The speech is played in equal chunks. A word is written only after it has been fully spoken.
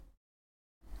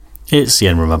It's the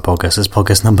Edinburgh Man podcast. It's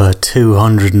podcast number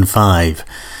 205.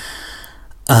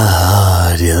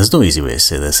 Dear, there's no easy way to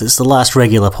say this. It's the last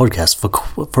regular podcast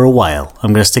for a while.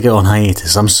 I'm going to stick it on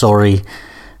hiatus. I'm sorry.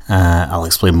 I'll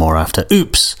explain more after.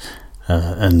 Oops.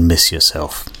 And miss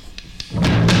yourself.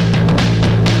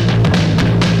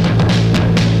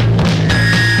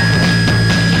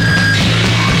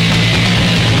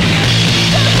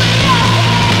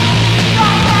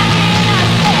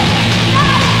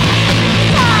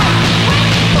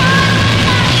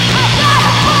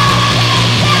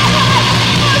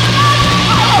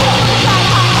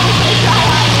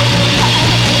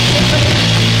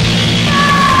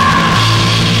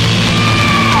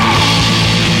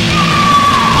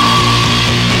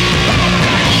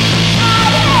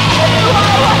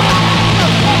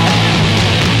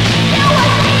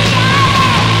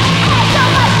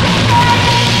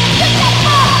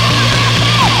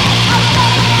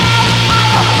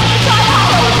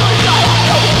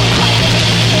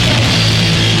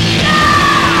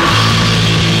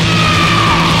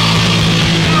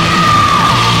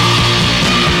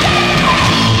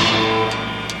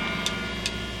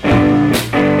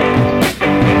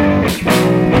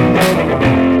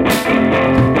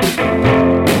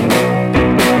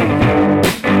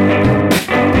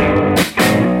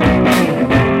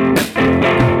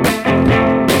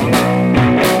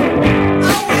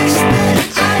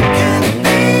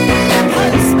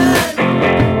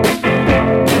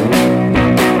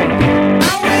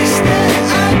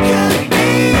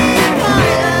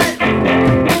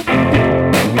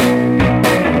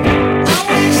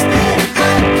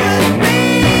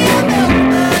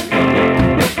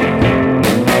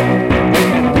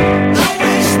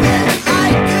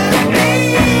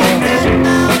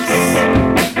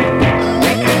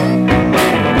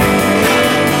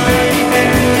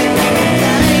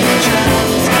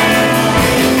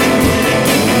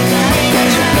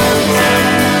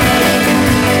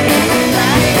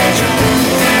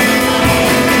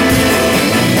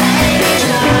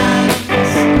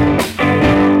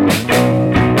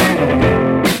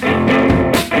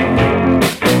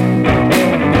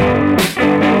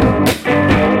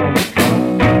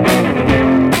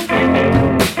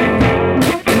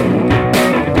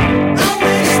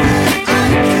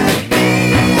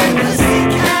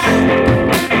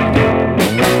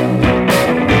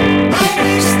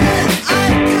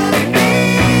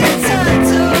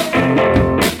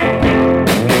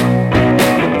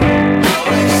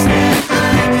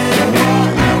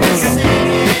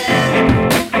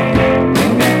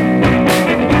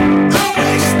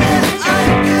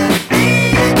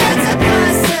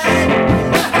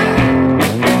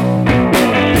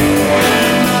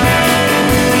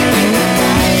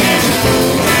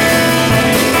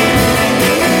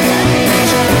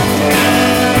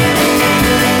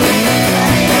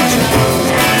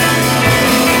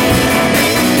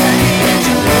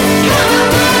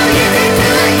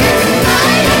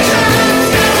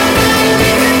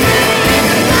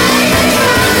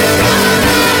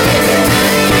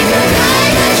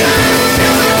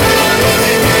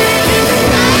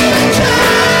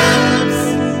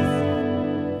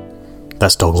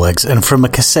 That's Doglegs, and from a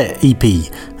cassette EP,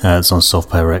 it's on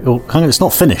Soft Power Records. Oh, hang on, it's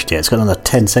not finished yet. It's got another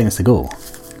 10 seconds to go.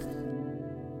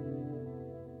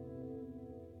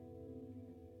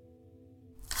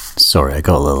 Sorry, I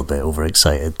got a little bit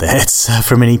overexcited there. It's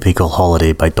from an EP called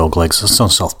Holiday by Doglegs. It's on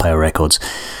Soft Power Records.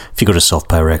 If you go to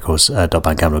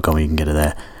softpowerrecords.bandcamp.com, you can get it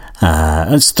there.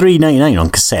 It's $3.99 on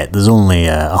cassette. There's only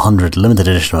 100, limited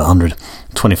edition of 100,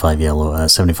 25 yellow,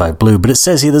 75 blue, but it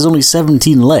says here there's only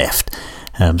 17 left.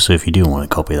 So if you do want a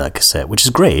copy of that cassette, which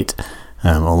is great,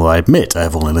 although I admit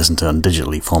I've only listened to it on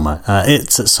digitally format,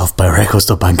 it's at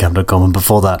softpowerrecords.bandcamp.com. And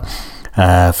before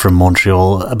that, from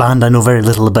Montreal, a band I know very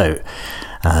little about.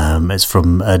 It's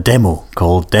from a demo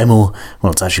called Demo,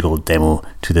 well, it's actually called Demo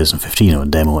 2015, or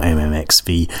Demo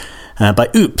MMXV, by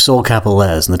Oops, all capital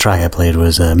letters, and the track I played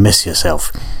was Miss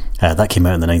Yourself. That came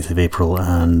out on the 9th of April,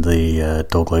 and the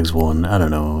Doglegs one, I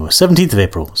don't know, 17th of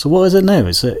April. So what is it now?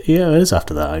 Yeah, it is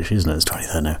after that, actually, isn't it? It's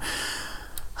 23rd now.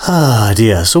 Ah,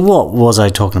 dear. So what was I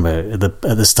talking about at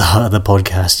the start of the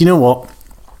podcast? You know what?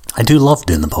 I do love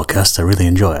doing the podcast. I really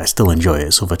enjoy it. I still enjoy it.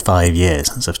 It's over 5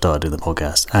 years since I've started doing the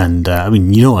podcast. And, I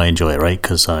mean, you know I enjoy it, right?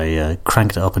 Because I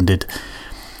cranked it up and did...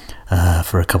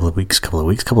 for a couple of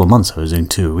months, I was doing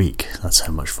 2 a week. That's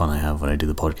how much fun I have when I do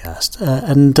the podcast.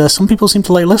 And some people seem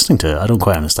to like listening to it. I don't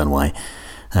quite understand why.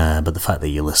 But the fact that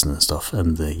you listen and stuff,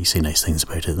 and you say nice things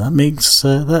about it, that makes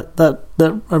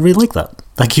that I really like that.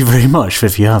 Thank you very much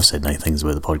if you have said nice things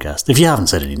about the podcast. If you haven't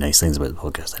said any nice things about the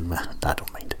podcast, then I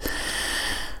don't mind.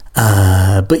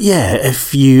 But yeah,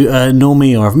 if you know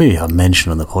me, or maybe I've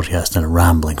mentioned on the podcast in a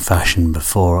rambling fashion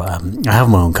before, I have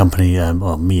my own company,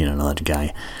 me and another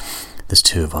guy. There's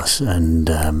two of us, and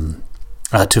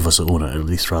two of us that own it, at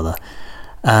least, rather.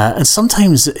 And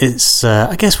sometimes it's,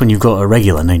 I guess when you've got a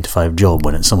regular 9-to-5 job,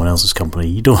 when it's someone else's company,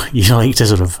 you like to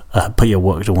sort of put your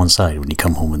work to one side when you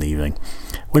come home in the evening.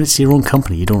 When it's your own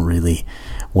company, you don't really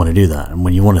want to do that. And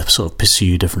when you want to sort of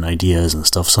pursue different ideas and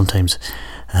stuff, sometimes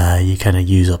you kind of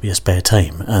use up your spare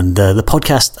time. And the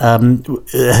podcast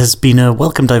has been a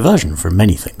welcome diversion for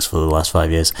many things for the last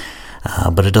 5 years,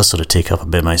 but it does sort of take up a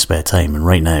bit of my spare time. And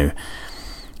right now,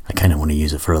 I kind of want to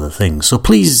use it for other things. So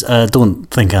please don't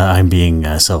think I'm being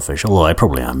selfish, although I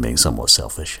probably am being somewhat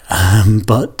selfish.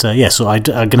 But so I'm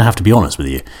going to have to be honest with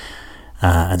you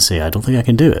and say I don't think I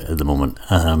can do it at the moment.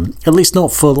 At least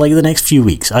not for like the next few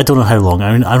weeks. I don't know how long.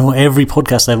 I mean, I know every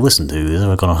podcast I've listened to that's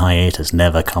ever gone on hiatus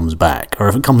never comes back. Or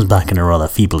if it comes back in a rather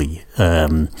feebly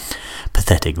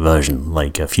pathetic version,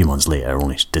 like a few months later,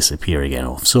 only to disappear again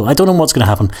off. So I don't know what's going to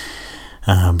happen,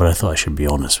 but I thought I should be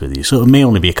honest with you. So it may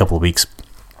only be a couple of weeks.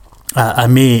 I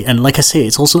may, and like I say,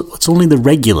 it's only the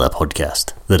regular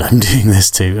podcast that I'm doing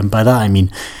this to, and by that I mean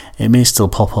it may still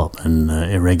pop up in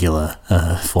irregular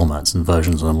formats and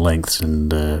versions and lengths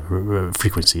and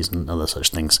frequencies and other such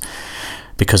things,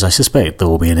 because I suspect there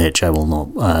will be an itch I will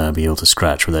not be able to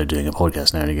scratch without doing a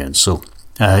podcast now and again. So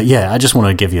I just want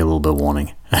to give you a little bit of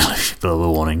warning. It's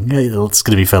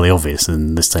going to be fairly obvious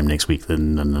in this time next week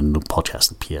than the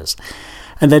podcast appears.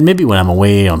 And then maybe when I'm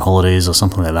away on holidays or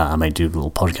something like that, I might do a little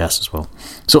podcast as well.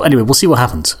 So anyway, we'll see what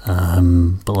happens.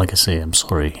 But like I say, I'm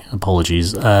sorry.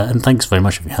 Apologies. And thanks very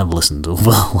much if you have listened over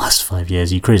the last 5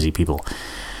 years, you crazy people.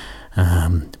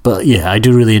 But yeah, I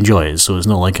do really enjoy it. So it's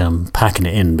not like I'm packing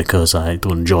it in because I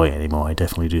don't enjoy it anymore. I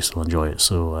definitely do still enjoy it.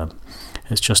 So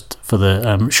it's just for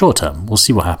the short term. We'll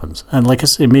see what happens. And like I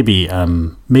say, maybe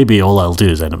all I'll do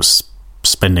is end up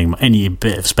spending any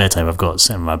bit of spare time I've got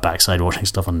sitting on my backside watching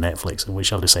stuff on Netflix, in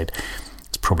which I'll decide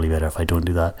it's probably better if I don't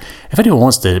do that. If anyone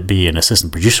wants to be an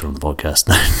assistant producer on the podcast,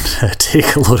 then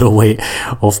take a load of weight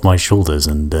off my shoulders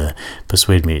and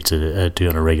persuade me to do it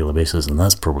on a regular basis, and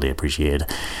that's probably appreciated.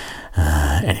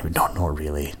 Anyway, not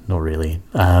really.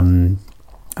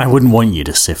 I wouldn't want you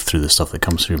to sift through the stuff that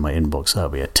comes through my inbox. That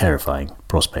would be a terrifying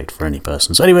prospect for any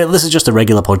person. So anyway, this is just a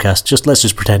regular podcast. Let's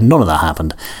just pretend none of that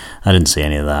happened. I didn't say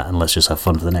any of that, and let's just have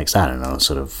fun for the next, I don't know,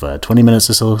 sort of 20 minutes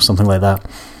or so, something like that.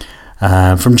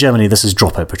 From Germany, this is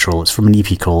Dropout Patrol. It's from an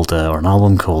EP called, or an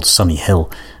album called Sunny Hill,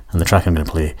 and the track I'm going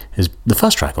to play is the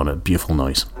first track on it, Beautiful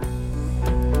Noise.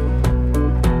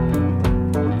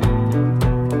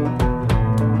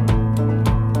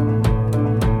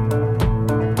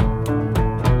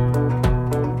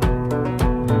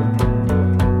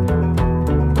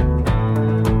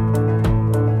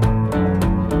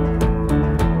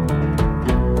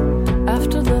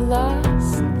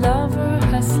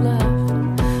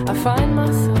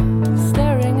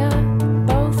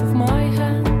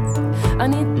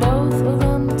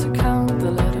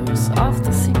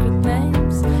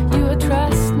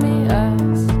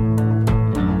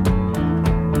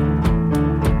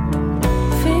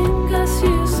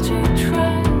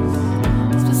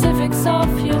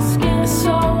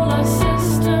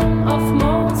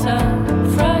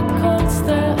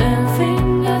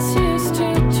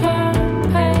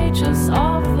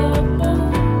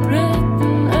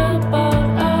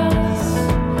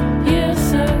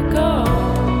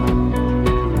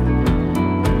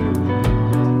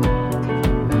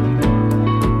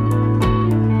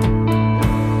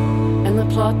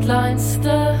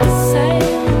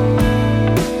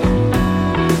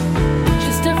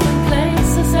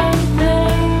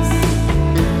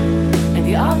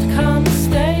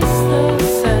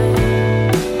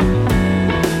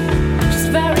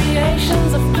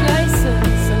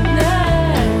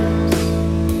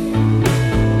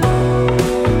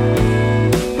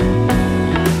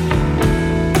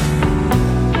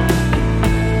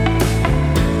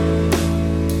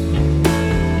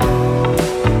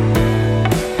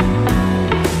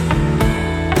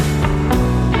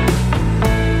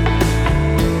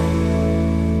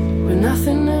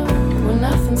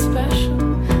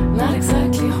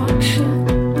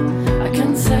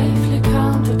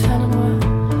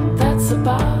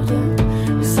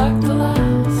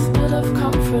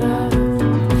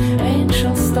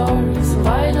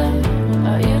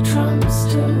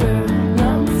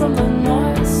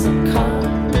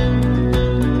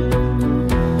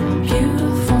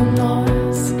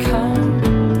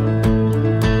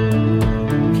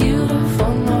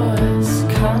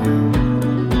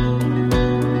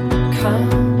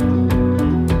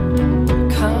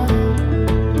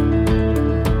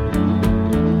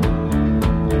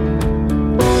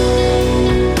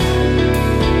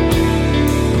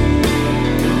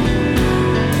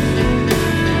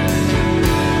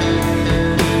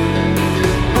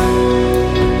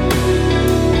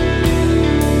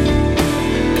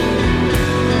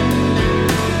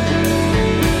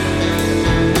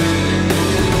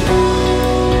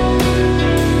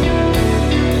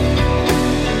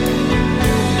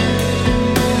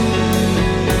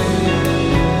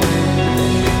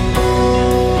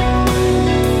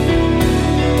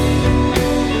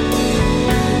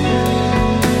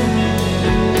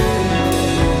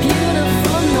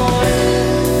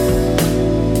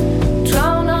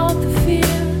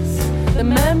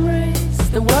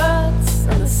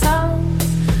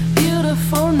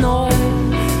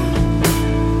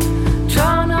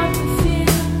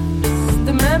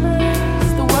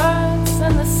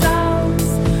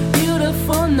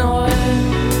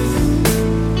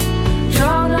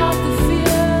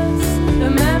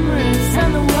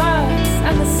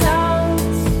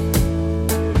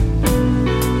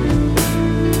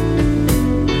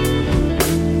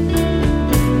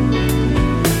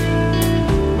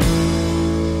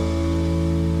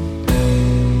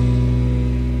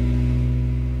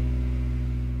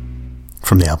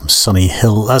 from the album Sunny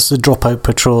Hill. That's the Dropout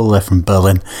Patrol. They're from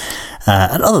Berlin.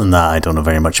 And other than that, I don't know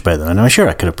very much about them. And I'm sure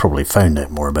I could have probably found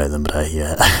out more about them, but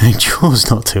I chose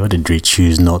not to. I did really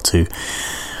choose not to.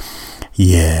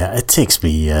 Yeah, it takes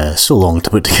me so long to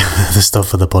put together the stuff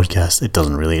for the podcast. It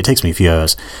doesn't really. It takes me a few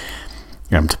hours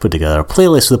to put together a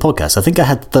playlist for the podcast. I think I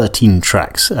had 13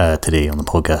 tracks today on the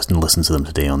podcast and listened to them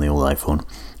today on the old iPhone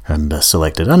and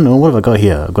selected. I don't know, what have I got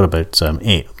here? I've got about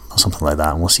 8 or something like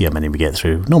that, and we'll see how many we get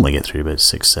through. Normally get through about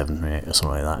 6, 7, 8 or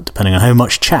something like that, depending on how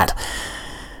much chat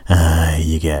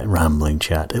you get, rambling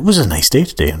chat. It was a nice day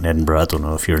today in Edinburgh. I don't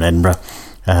know if you're in Edinburgh,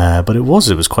 but it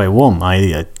was quite warm.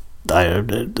 A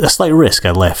slight risk.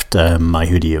 I left my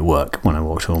hoodie at work when I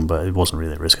walked home, but it wasn't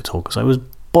really a risk at all because I was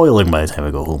boiling by the time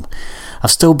I got home. I've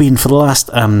still been for the last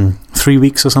 3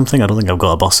 weeks or something. I don't think I've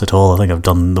got a bus at all. I think I've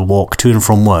done the walk to and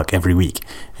from work every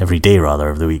day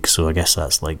of the week. So I guess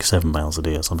that's like 7 miles a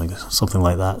day or something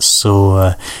like that. So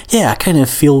I kind of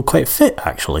feel quite fit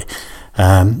actually.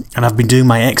 And I've been doing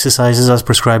my exercises as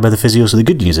prescribed by the physio. So the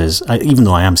good news is, even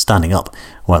though I am standing up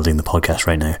while doing the podcast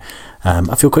right now,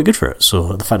 I feel quite good for it.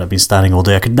 So the fact I've been standing all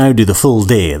day, I could now do the full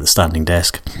day at the standing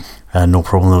desk. No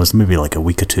problem. There was maybe like a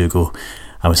week or two ago,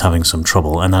 I was having some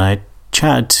trouble. And then I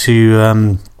chatted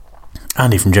to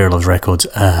Andy from Jerry Loves Records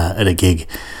at a gig.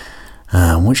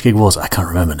 Which gig was it? I can't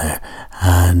remember now.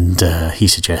 And he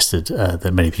suggested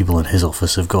that many people in his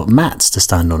office have got mats to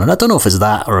stand on. And I don't know if it's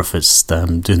that or if it's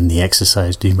doing the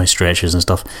exercise, doing my stretches and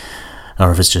stuff,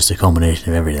 or if it's just a combination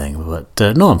of everything.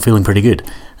 But no, I'm feeling pretty good,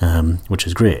 which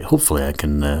is great. Hopefully I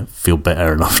can feel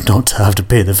better enough not to have to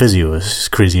pay the physio a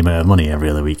crazy amount of money every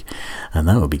other week. And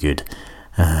that would be good.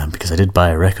 Because I did buy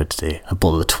a record today. I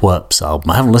bought the Twerps album.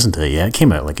 I haven't listened to it yet. It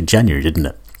came out like in January, didn't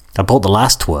it? I bought the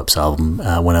last Twerps album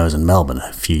when I was in Melbourne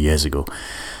a few years ago.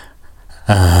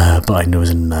 But I was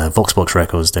in Voxbox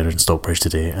Records down in Stockbridge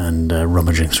today and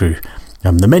rummaging through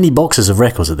the many boxes of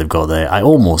records that they've got there. I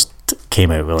almost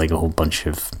came out with like a whole bunch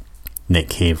of Nick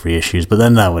Cave reissues, but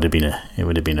then that would have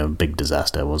been a big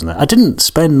disaster, wasn't it? I didn't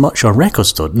spend much on Record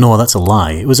Store. No, that's a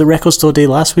lie. It was a Record Store day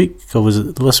last week, or was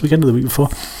it last weekend or the week before?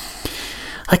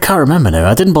 I can't remember now.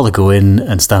 I didn't bother go in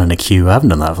and stand in a queue. I haven't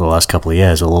done that for the last couple of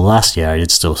years, although last year I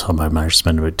did still somehow manage to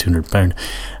spend about £200.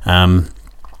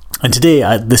 And today,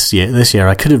 this year,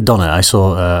 I could have done it. I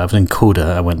was in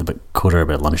Coda. I went to Coda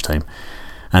about lunchtime,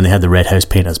 and they had the Red House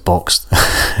Painters box.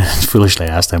 Foolishly, I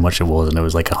asked how much it was, and it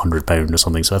was like £100 or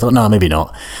something. So I thought, no, maybe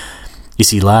not. You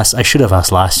see, I should have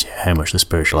asked last year how much the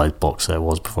Spiritualized box set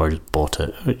was before I just bought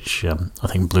it, which I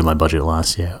think blew my budget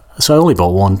last year. So I only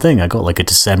bought one thing. I got like a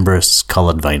Decemberist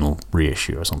coloured vinyl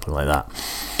reissue or something like that.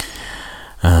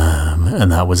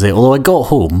 And that was it. Although I got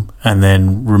home and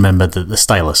then remembered that the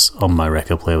stylus on my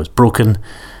record player was broken.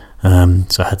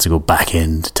 So I had to go back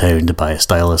into town to buy a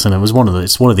stylus, and it's one of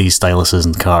these styluses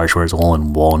in the carriage where it's all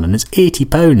in one, and it's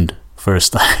 £80 for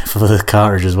the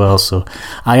carriage as well. So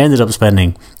I ended up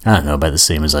spending, I don't know, about the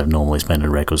same as I've normally spent on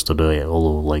Record Store Day,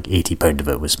 although like £80 of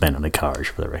it was spent on a carriage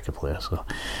for the record player. So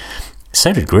it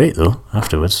sounded great though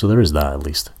afterwards, so there is that at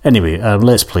least. Anyway,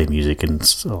 let's play music and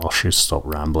I should stop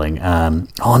rambling.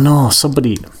 Oh no,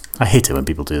 I hate it when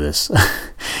people do this.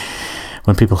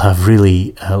 When people have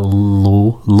really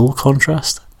low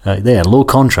contrast. Low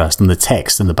contrast in the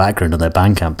text in the background on their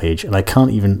Bandcamp page, and I can't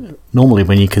even, normally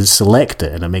when you can select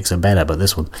it and it makes it better, but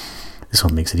this one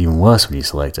makes it even worse when you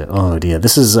select it. Oh dear.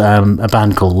 This is a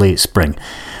band called Late Spring,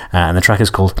 and the track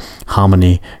is called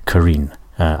Harmony Corrine,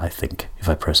 I think, if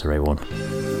I press the right one.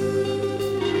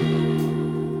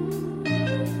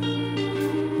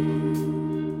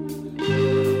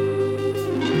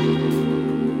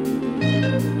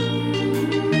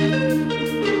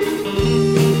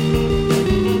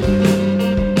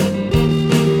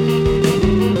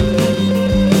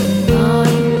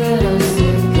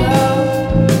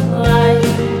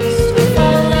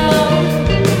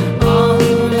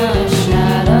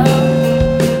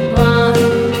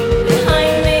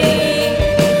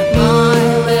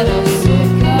 Little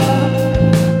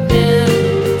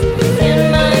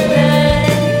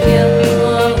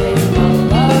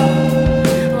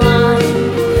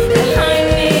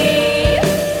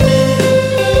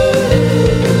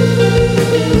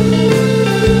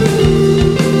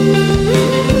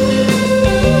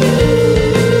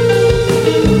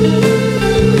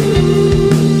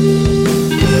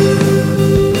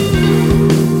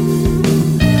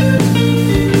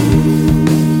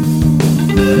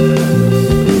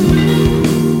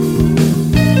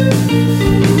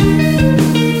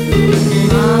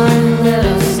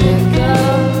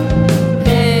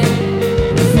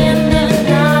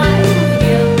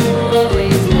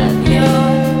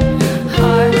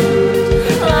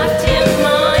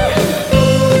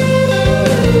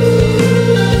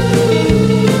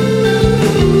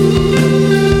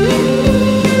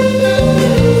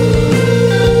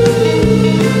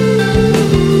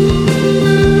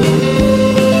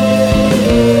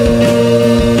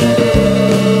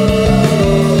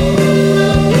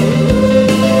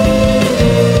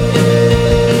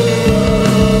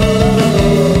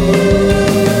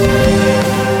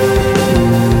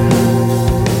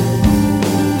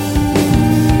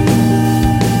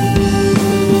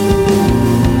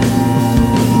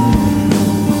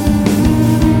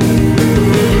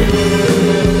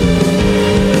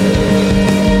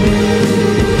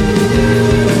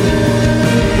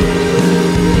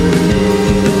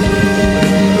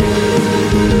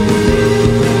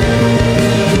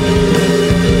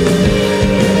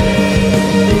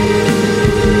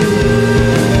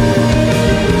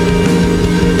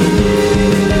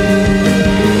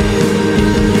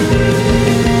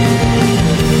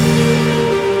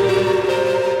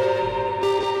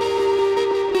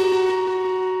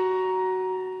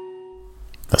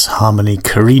Endless Harmony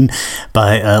Careen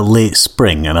by Late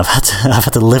Spring, and I've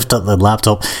had to lift up the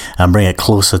laptop and bring it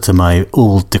closer to my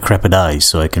old decrepit eyes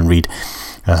so I can read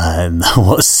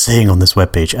what's saying on this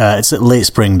webpage. It's at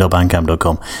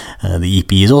latespring.bandcamp.com. The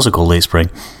EP is also called Late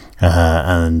Spring,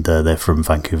 and they're from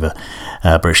Vancouver,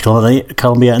 British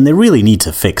Columbia, and they really need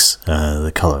to fix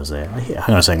the colours there.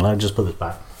 Hang on a second, let me just put this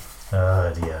back.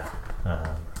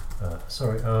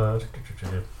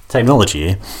 Technology,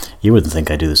 eh? You wouldn't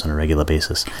think I do this on a regular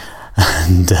basis.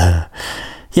 And oh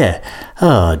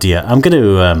dear, I'm going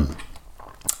to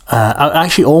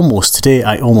I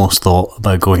almost thought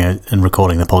about going out and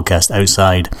recording the podcast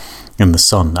outside in the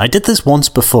sun. I did this once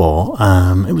before.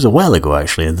 It was a while ago,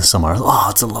 actually, in the summer.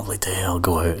 It's a lovely day. I'll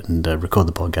go out and record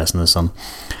the podcast in the sun.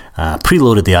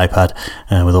 Preloaded the iPad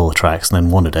with all the tracks, and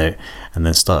then wandered out and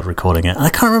then started recording it. And I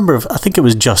can't remember I think it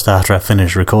was just after I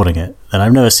finished recording it. And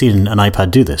I've never seen an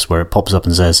iPad do this, where it pops up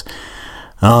and says,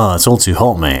 "Oh, it's all too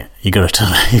hot, mate. You got to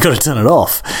turn it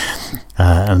off."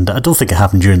 And I don't think it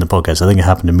happened during the podcast. I think it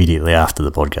happened immediately after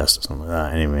the podcast or something like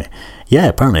that. Anyway, yeah,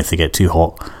 apparently if they get too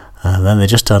hot, then they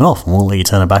just turn off and won't let you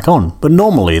turn it back on. But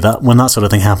normally, when that sort of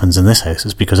thing happens in this house,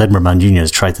 it's because Edinburgh Man Jr.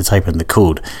 has tried to type in the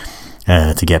code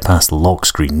to get past the lock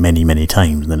screen many, many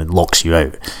times, and then it locks you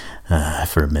out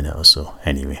for a minute or so.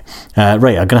 Anyway,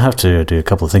 right, I'm going to have to do a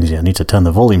couple of things here. I need to turn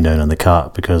the volume down on the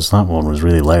cart because that one was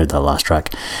really loud, that last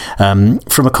track.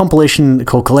 From a compilation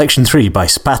called Collection 3 by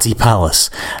Spatty Palace.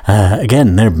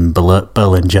 Again, they're in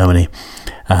Berlin, Germany.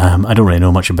 I don't really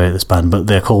know much about this band, but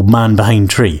they're called Man Behind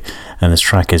Tree, and this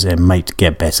track is It Might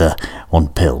Get Better on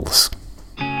Pills.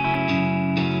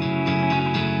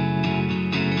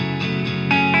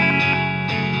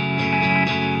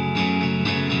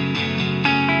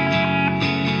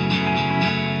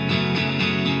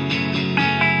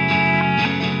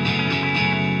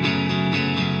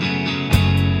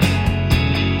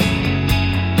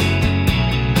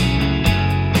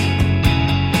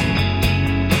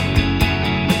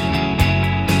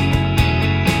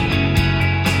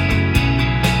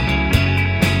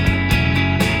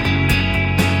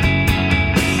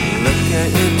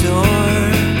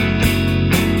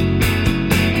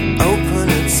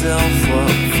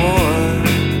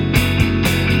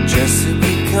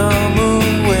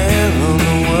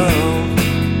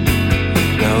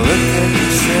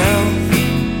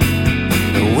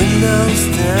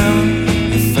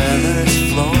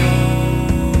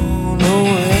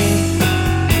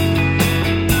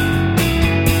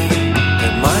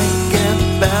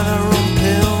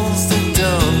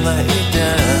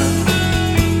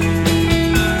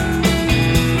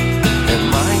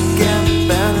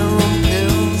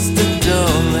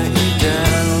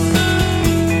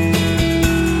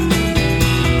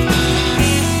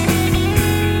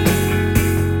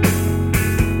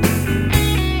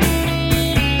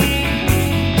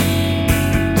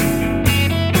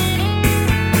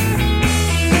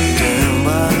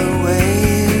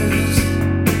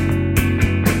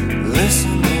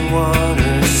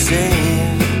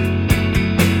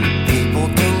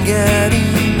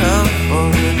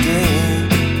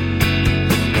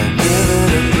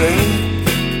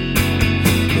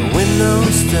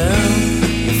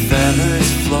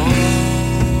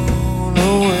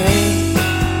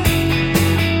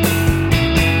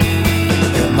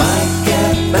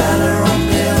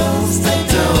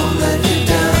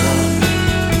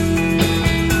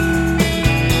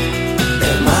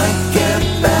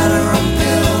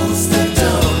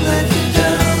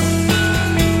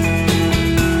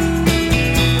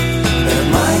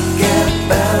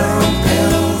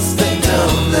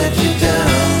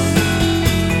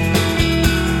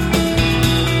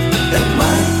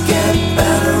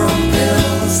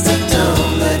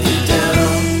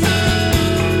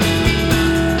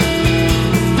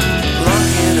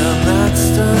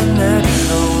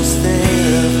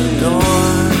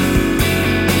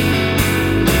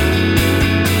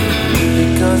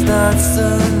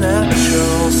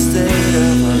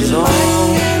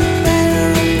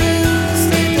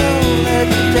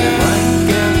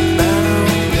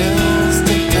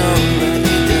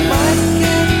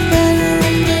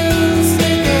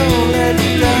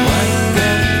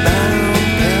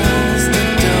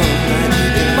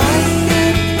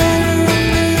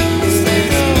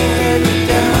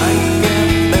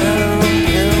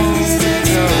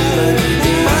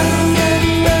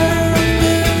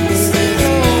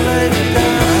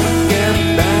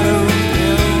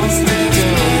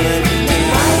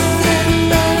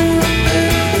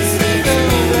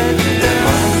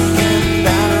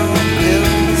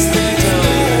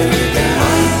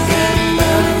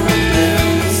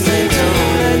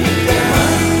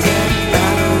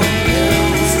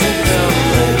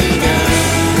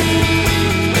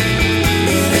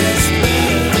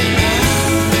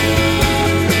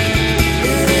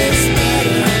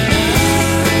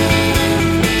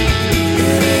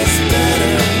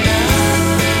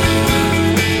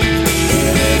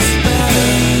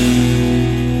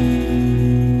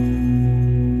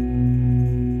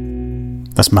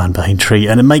 Man Behind Tree,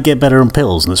 and it might get better on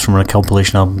pills, and it's from a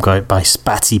compilation album by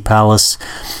Spatty Palace,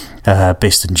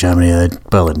 based in Germany, a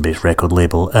Berlin-based record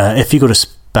label. If you go to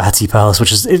Spatty Palace,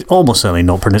 which is almost certainly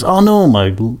not pronounced. Oh no,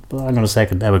 hang on a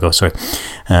second. There we go. Sorry,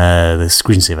 the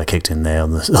screensaver kicked in there on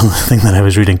the thing that I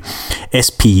was reading.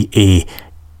 SPAETI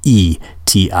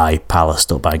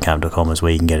Palace.bandcamp.com is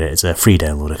where you can get it. It's a free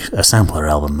download, a sampler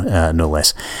album, no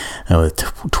less, with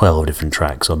 12 different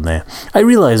tracks on there. I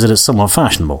realise that it's somewhat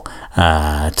fashionable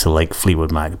to like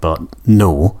Fleetwood Mac, but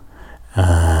no.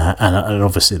 And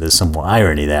obviously there's somewhat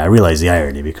irony there. I realise the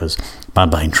irony because Man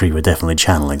Behind Tree were definitely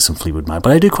channeling some Fleetwood Mac,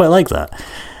 but I do quite like that,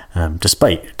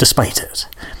 despite it.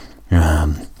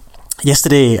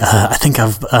 Yesterday, I think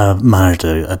I've managed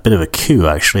a bit of a coup,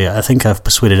 actually. I think I've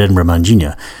persuaded Edinburgh Man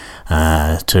Jr.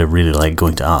 To really like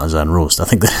going to Artisan Roast. I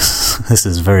think this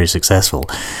is very successful.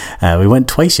 We went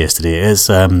twice yesterday. As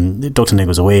Dr. Nick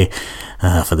was away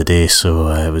for the day, so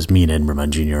it was me and Edinburgh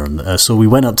Man Jr. So we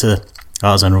went up to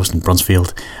Artisan Roast in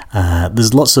Brunsfield.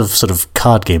 There's lots of sort of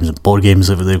card games and board games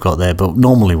that they've got there, but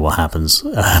normally what happens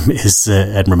is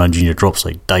Edinburgh Man Jr. drops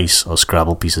like dice or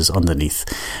Scrabble pieces underneath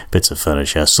bits of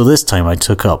furniture. So this time I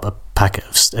took up a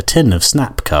tin of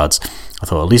Snap cards. I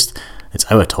thought at least it's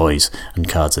our toys and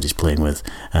cards that he's playing with,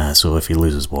 so if he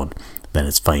loses one, then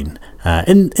it's fine.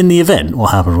 In the event,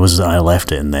 what happened was I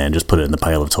left it in there and just put it in the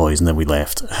pile of toys, and then we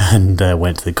left and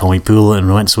went to the commie pool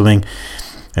and went swimming.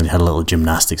 And had a little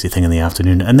gymnastics-y thing in the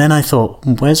afternoon. And then I thought,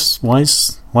 why is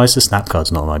the Snap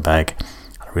cards not in my bag?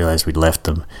 I realised we'd left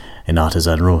them in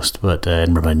Artisan Roast. But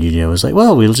Edinburgh Man Jr. was like,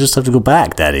 well, we'll just have to go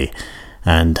back, Daddy,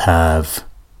 and have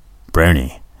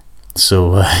brownie.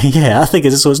 So, yeah, I think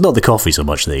it's not the coffee so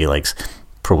much that he likes.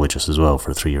 Probably just as well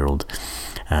for a 3-year-old.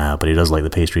 But he does like the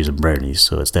pastries and brownies,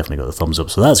 so it's definitely got the thumbs up.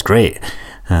 So that's great.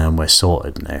 We're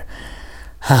sorted now.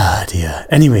 Ah, dear.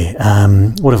 Anyway,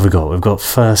 what have we got? We've got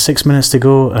 6 minutes to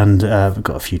go, and we've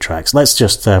got a few tracks. Let's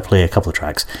just play a couple of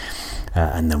tracks,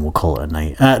 and then we'll call it a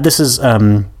night. This is... what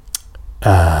am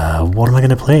I going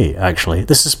to play, actually?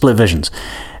 This is Split Visions.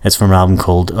 It's from an album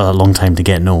called Long Time to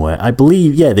Get Nowhere. I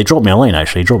believe, they dropped me a line,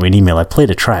 actually. Dropped me an email. I played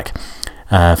a track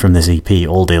from this EP,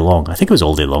 All Day Long. I think it was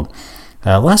All Day Long.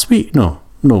 Last week? No,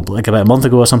 like about a month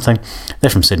ago or something.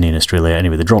 They're from Sydney in Australia.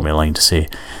 Anyway, they dropped me a line to say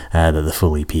that the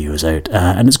full EP was out,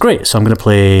 and it's great. So I'm going to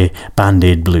play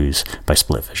Band-Aid Blues by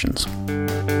Split Visions.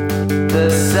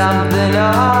 There's something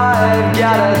I've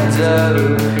gotta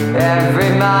do every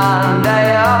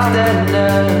Monday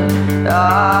afternoon.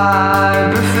 I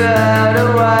prefer to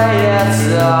wait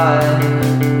outside.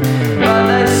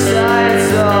 Monday say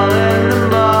it's all in the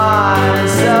mind,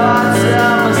 so I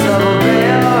tell myself I'll be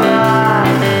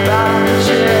alright. But the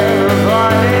chill of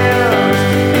my heels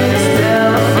is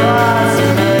still a flight to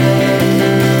me.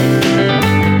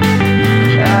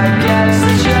 Against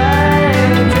the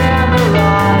train down the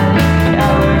line,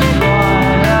 at which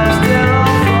point I'm still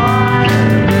on fire.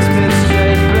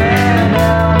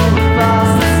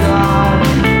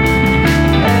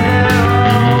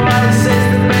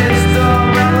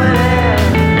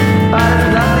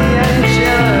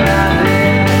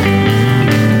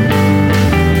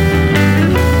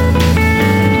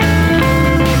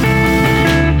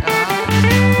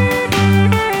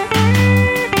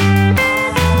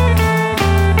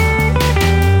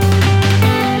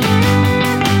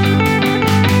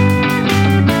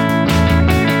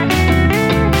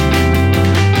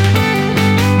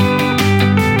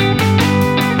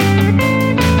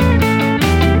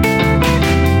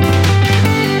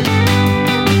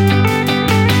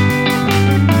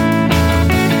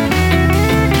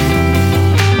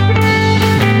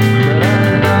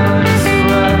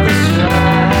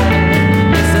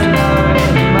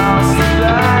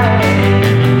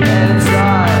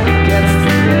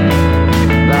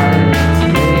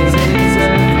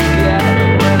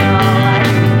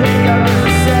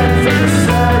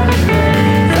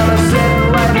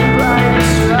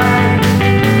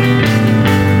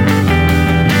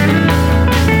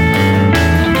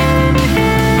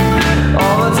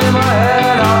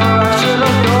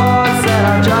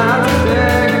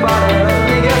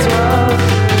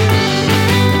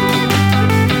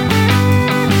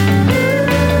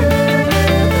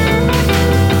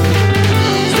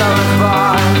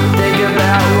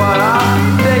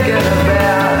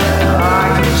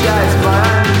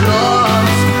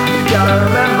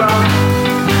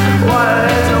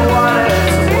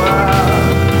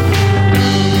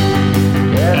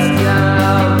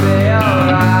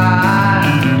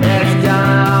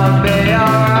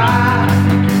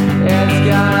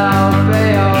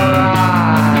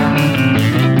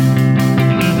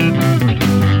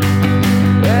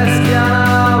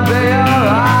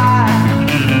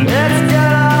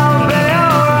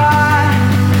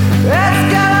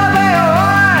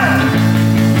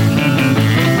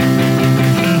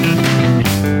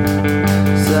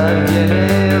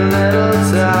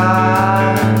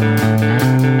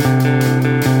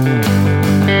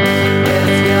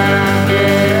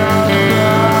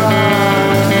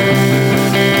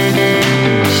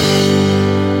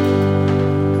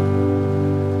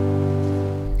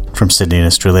 Sydney in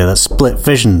Australia. That's Split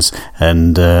Visions,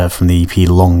 and from the EP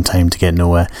Long Time to Get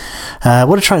Nowhere.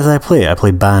 What a track did I play? I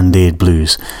played Band-Aid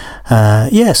Blues.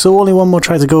 So only one more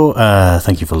track to go.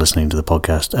 Thank you for listening to the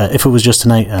podcast. If it was just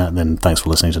tonight, then thanks for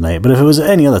listening tonight. But if it was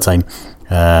any other time,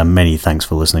 many thanks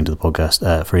for listening to the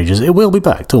podcast for ages. It will be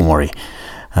back, don't worry.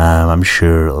 I'm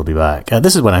sure it'll be back.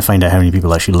 This is when I find out how many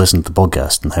people actually listen to the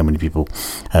podcast and how many people,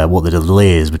 what the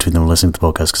delay is between them listening to the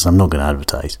podcast, because I'm not going to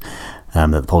advertise that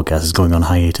the podcast is going on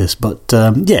hiatus. But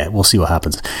we'll see what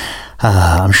happens.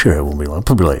 I'm sure it won't be long,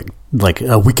 probably like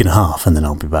a week and a half, and then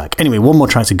I'll be back. Anyway, one more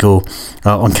track to go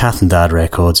on Kath and Dad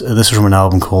Records. This is from an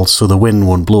album called So the Wind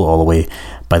Won't Blow It All Away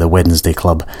by the Wednesday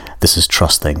Club. This is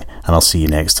Trusting, and I'll see you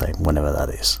next time, whenever that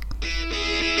is.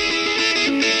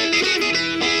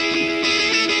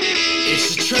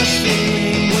 It's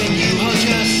trusting.